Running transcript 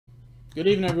Good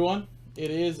evening, everyone.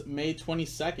 It is May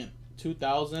 22nd,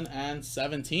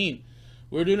 2017.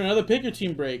 We're doing another Pick Your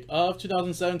Team break of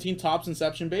 2017 Topps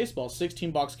Inception Baseball.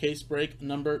 16-box case break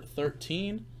number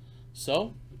 13.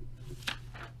 So,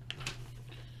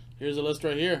 here's a list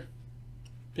right here.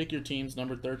 Pick your teams,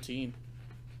 number 13.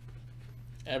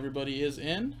 Everybody is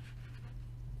in.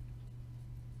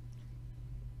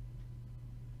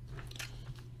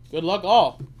 Good luck,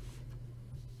 all.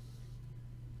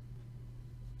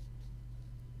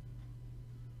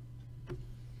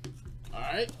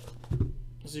 Alright,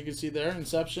 as you can see there,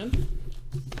 Inception.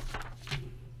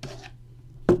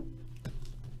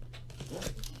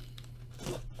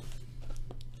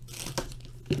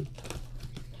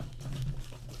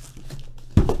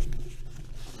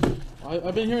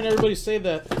 I've been hearing everybody say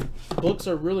that books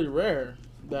are really rare.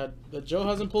 That Joe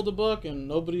hasn't pulled a book and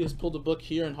nobody has pulled a book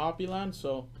here in Hobbyland,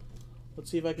 so let's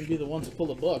see if I can be the one to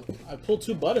pull a book. I pulled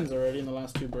 2 buttons already in the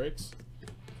last 2 breaks.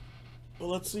 But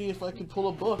let's see if I can pull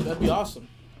a book. That'd be awesome.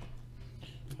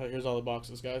 All right, here's all the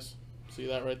boxes, guys. See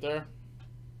that right there?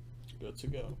 Good to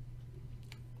go.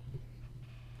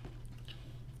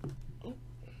 Oh,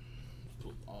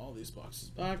 pull all these boxes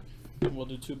back, and we'll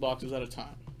do 2 boxes at a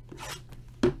time.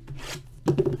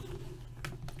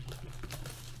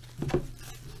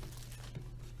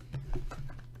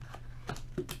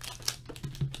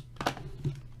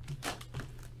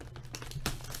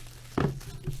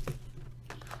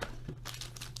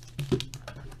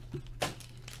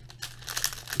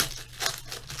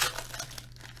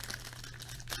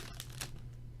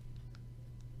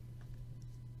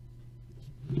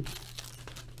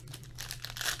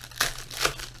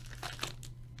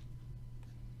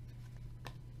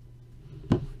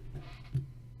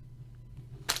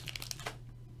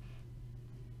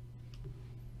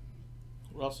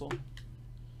 Russell,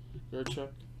 Gerchuk,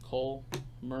 Cole,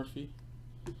 Murphy,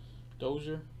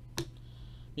 Dozier,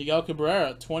 Miguel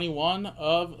Cabrera, 21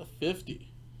 of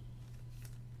 50.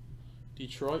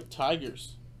 Detroit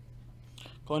Tigers.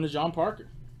 Going to John Parker.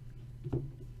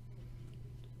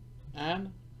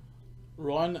 And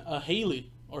Ron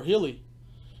Haley,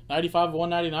 95 of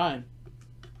 199.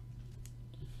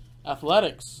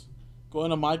 Athletics. Going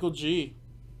to Michael G.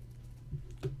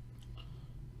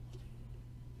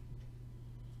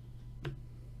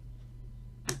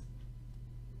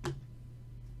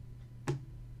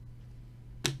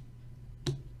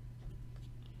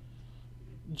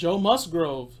 Joe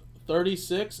Musgrove,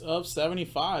 36 of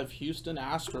 75, Houston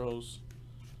Astros.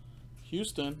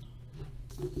 Houston,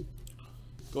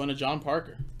 going to John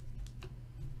Parker.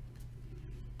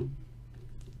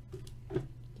 The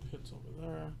hits over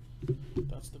there.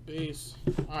 That's the base.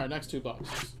 All right, next 2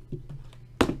 boxes.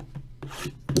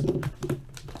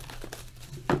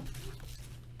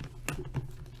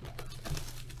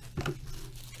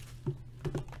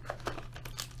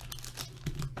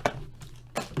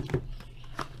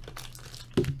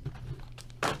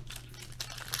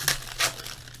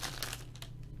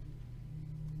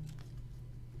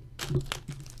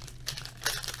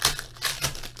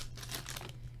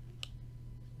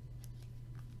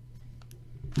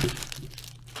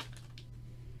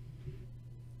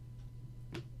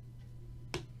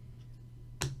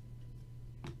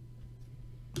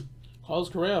 Carlos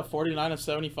Correa, 49 of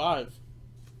 75.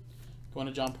 Going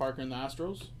to John Parker and the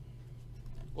Astros.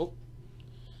 Oh.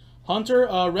 Hunter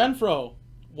Renfroe,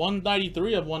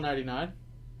 193 of 199.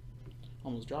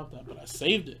 Almost dropped that, but I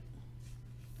saved it.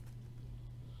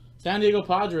 San Diego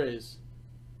Padres.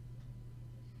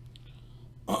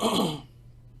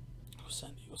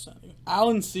 San Diego.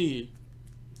 Alan C.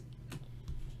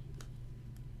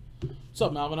 What's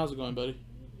up, Malvin? How's it going, buddy?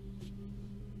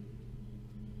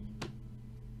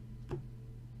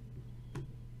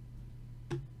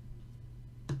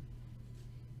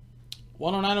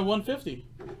 $109 of 150.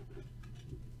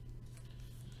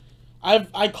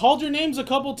 I called your names a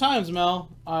couple times, Mel.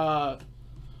 I'm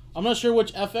not sure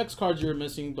which FX cards you're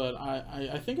missing, but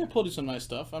I think I pulled you some nice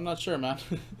stuff. I'm not sure, man.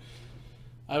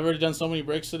 I've already done so many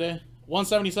breaks today.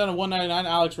 177 of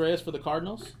 199, Alex Reyes for the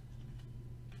Cardinals.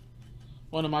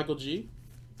 One to Michael G.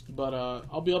 But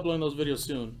I'll be uploading those videos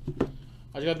soon.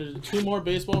 I just got to do 2 more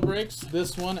baseball breaks.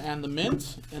 This one and the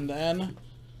Mint. And then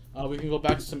we can go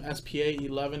back to some SPA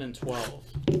 11 and 12.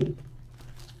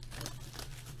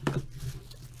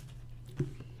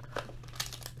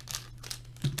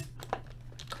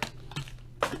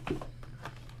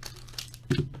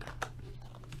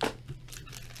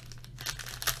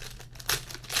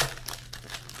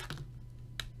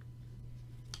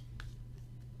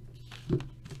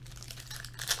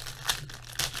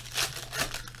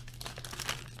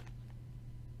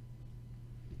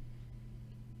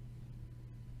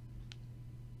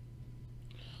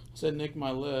 Said Nick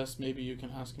my list. Maybe you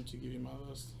can ask him to give you my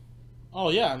list. Oh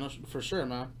yeah, no, for sure,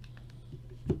 man.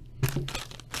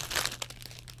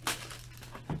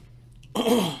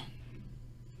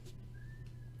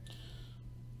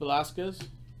 Velasquez.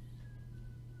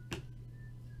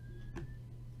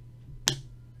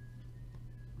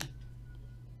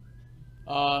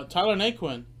 Tyler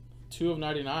Naquin,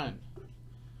 2/99.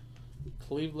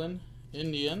 Cleveland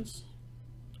Indians,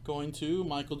 going to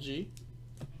Michael G.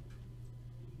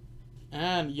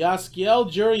 And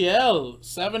Yasquiel Juriel,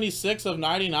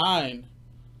 76/99.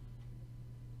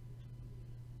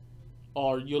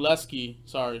 Or Yuleski,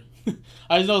 sorry.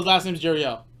 I just know his last name's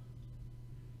Juriel.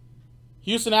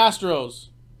 Houston Astros,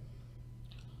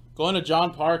 going to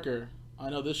John Parker. I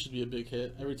know this should be a big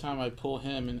hit. Every time I pull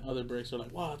him and other breaks, they're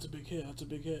like, wow, that's a big hit, that's a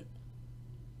big hit.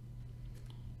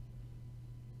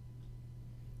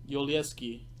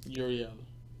 Yolieski, Uriel.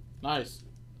 Nice.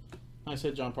 Nice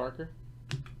hit, John Parker.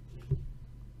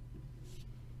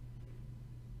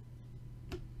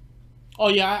 Oh,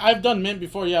 yeah, I've done mint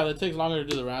before. Yeah, that takes longer to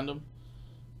do the random.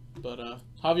 But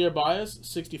Javier Baez,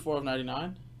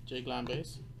 64/99. Jake Lamb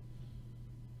base.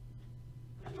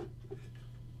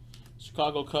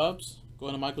 Chicago Cubs,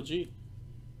 going to Michael G.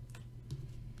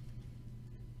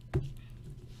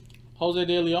 Jose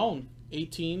De Leon,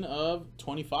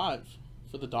 18/25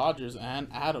 for the Dodgers, and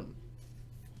Adam.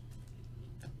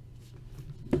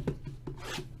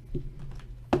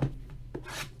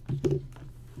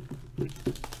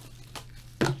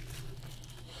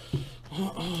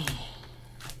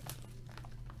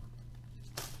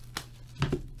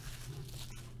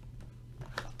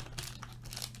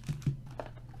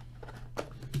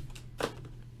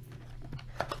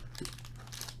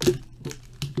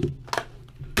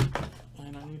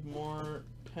 And I need more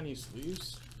penny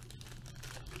sleeves.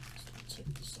 Let's check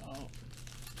this out.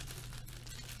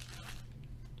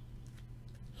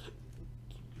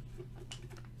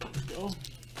 There we go.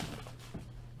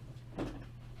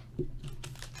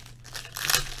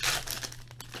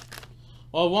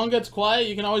 Well, if one gets quiet,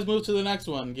 you can always move to the next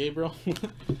one, Gabriel.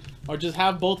 Or just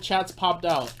have both chats popped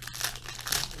out.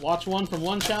 Watch one from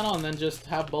one channel and then just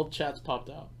have both chats popped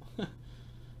out.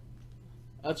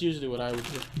 That's usually what I would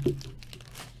do.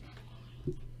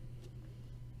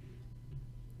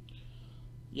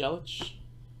 Yelich,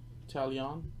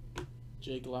 Talion,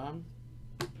 Jake Lamb,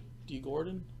 D.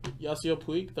 Gordon, Yasiel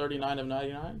Puig,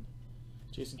 39/99,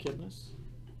 Jason Kipnis.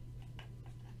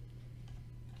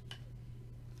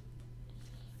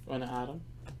 Going to Adam.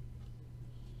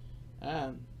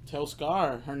 And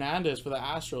Teoscar Hernandez for the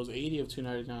Astros,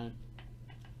 80/299.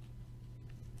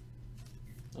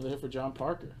 Another hit for John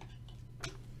Parker.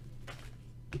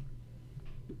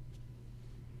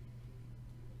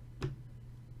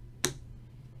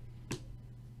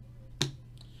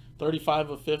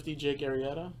 $35/50, Jake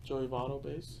Arrieta, Joey Votto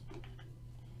base.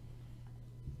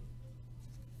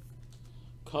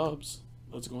 Cubs,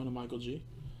 let's go into Michael G.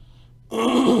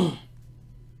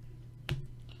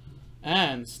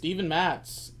 And Steven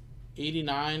Matz,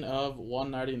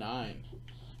 89/199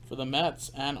 for the Mets,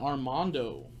 and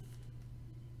Armando.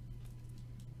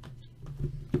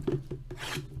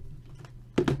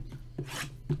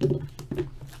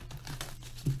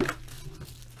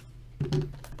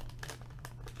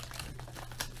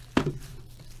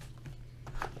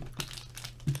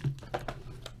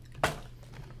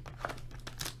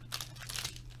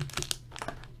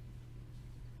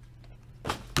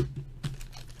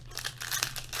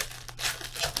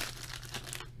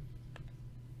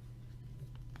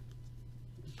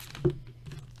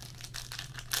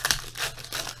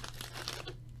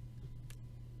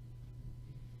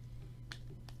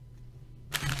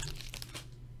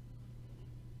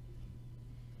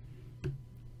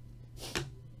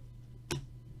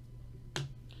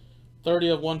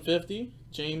 $30/150,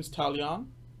 James Talion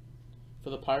for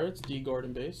the Pirates, D.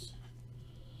 Gordon base.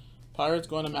 Pirates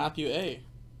going to Matthew A.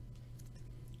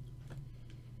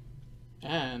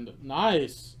 And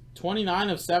nice,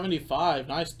 29/75,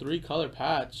 nice 3-color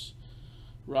patch,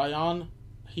 Ryan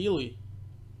Healy.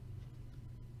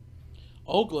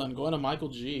 Oakland going to Michael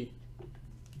G.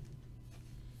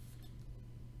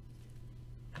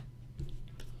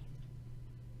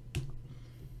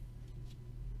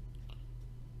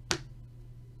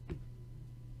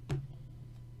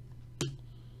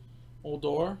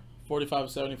 Odor,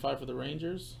 45/75 for the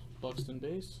Rangers, Buxton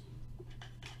base.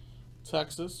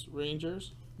 Texas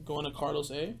Rangers going to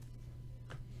Carlos A.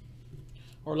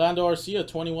 Orlando Arcia,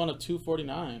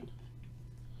 21/249.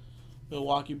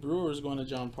 Milwaukee Brewers going to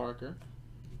John Parker.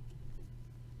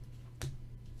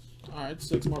 All right,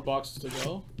 6 more boxes to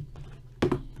go.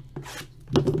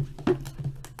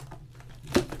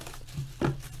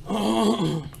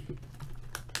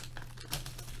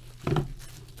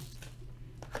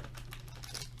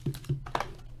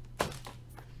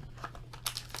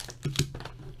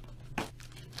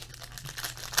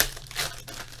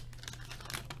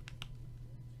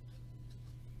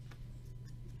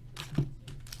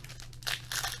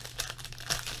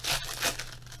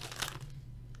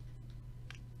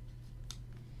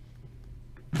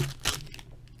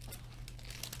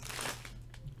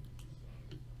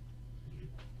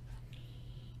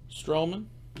 Stroman,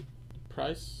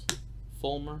 Price,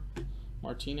 Fulmer,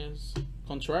 Martinez,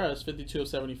 Contreras, 52 of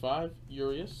 75,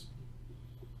 Urias,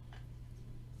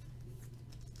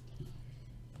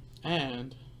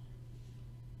 and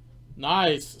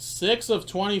nice 6 of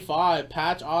 25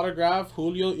 patch autograph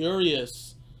Julio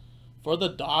Urias for the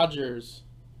Dodgers.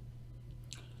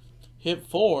 Hit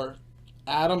 4,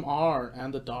 Adam R.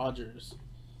 and the Dodgers.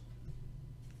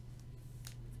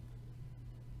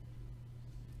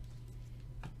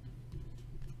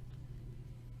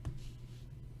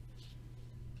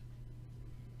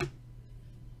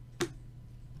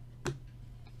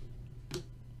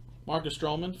 Marcus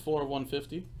Stroman, 4 of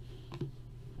 150.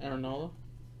 Aaron Nola.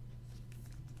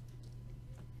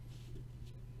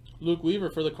 Luke Weaver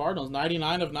for the Cardinals,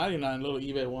 99 of 99. Little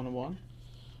eBay 1-1.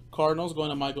 Cardinals going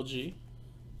to Michael G.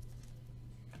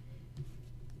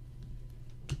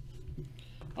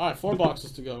 All right, 4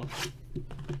 boxes to go.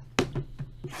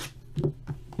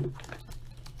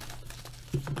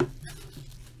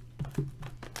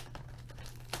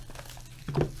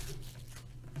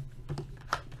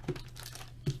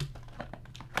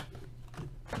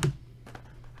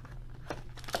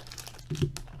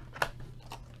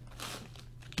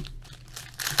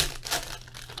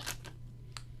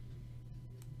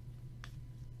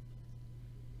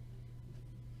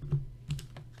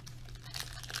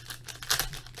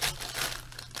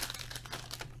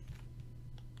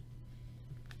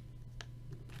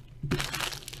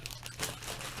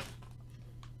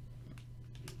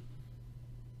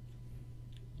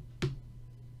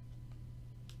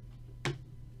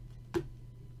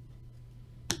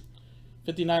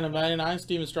 $59 of 99,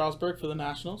 Steven Strasburg for the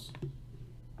Nationals.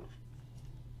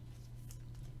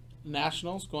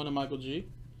 Nationals going to Michael G.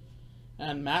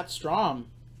 And Matt Strom,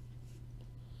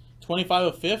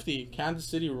 25 of 50, Kansas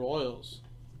City Royals.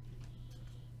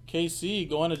 KC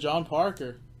going to John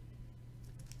Parker.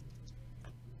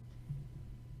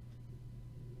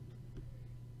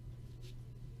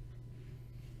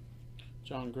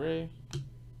 John Gray,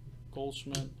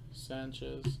 Goldschmidt,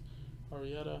 Sanchez,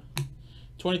 Arrieta.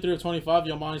 23 of 25,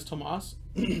 Yomanis Tomas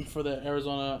for the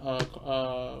Arizona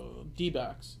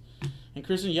D-backs. And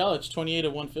Christian Yelich, 28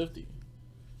 of 150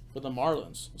 for the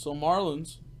Marlins. So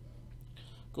Marlins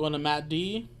going to Matt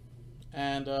D.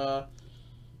 And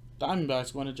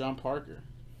Diamondbacks going to John Parker.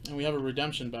 And we have a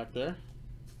redemption back there.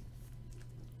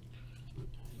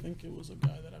 I think it was a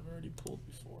guy that I've already pulled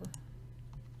before.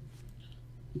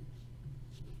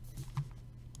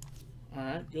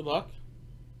 Alright, good luck.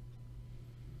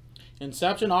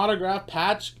 Inception autograph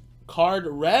patch card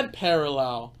red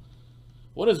parallel.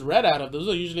 What is red out of? Those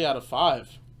are usually out of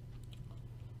 5.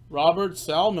 Robert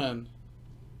Selman.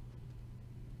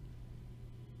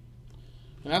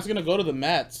 And that's going to go to the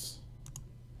Mets.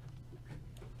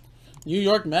 New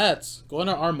York Mets. Going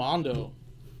to Armando.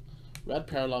 Red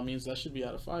parallel means that should be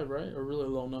out of 5, right? Or really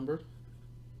low number.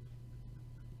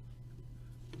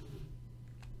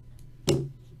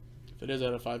 If it is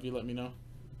out of 5, you let me know.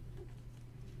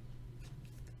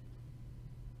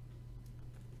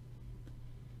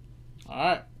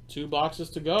 Alright, 2 boxes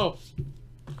to go.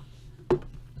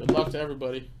 Good luck to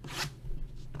everybody.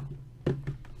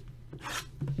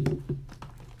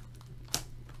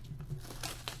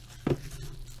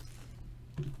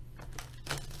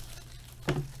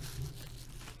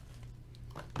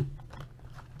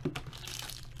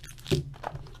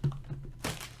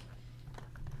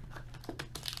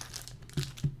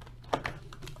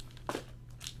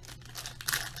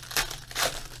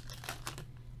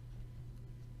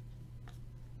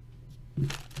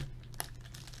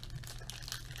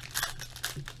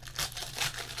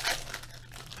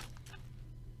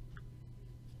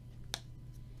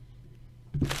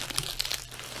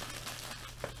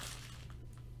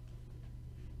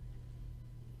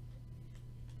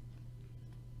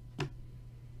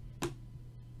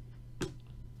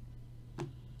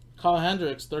 Kyle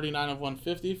Hendricks, 39 of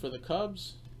 150 for the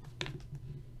Cubs.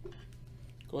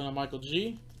 Going to Michael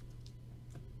G.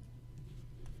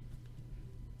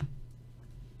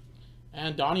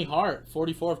 And Donnie Hart,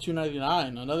 44 of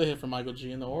 299. Another hit from Michael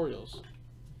G in the Orioles.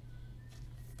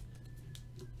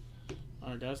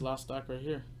 Alright guys, last stack right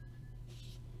here.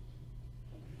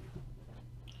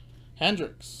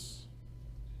 Hendricks.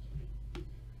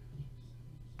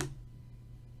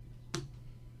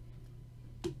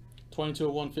 $22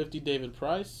 of 150, David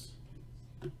Price.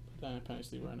 Put that in a penny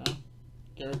sleeve right now.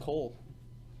 Garrett Cole.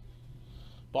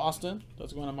 Boston.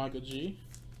 That's going to Michael G.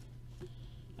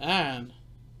 And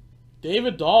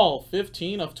David Dahl,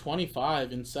 15 of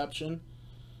 25, Inception.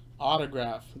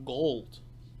 Autograph, gold.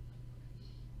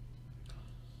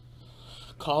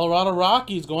 Colorado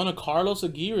Rockies going to Carlos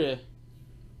Aguirre.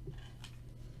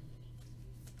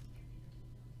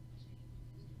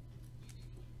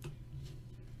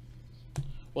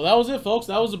 Well, that was it, folks.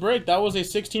 That was the break. That was a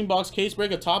 16-box case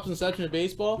break of Topps Inception of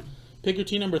Baseball. Pick your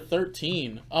team number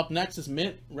 13. Up next is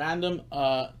Mint Random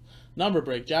number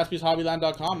break.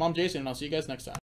 JaspysHobbyland.com. I'm Jason, and I'll see you guys next time.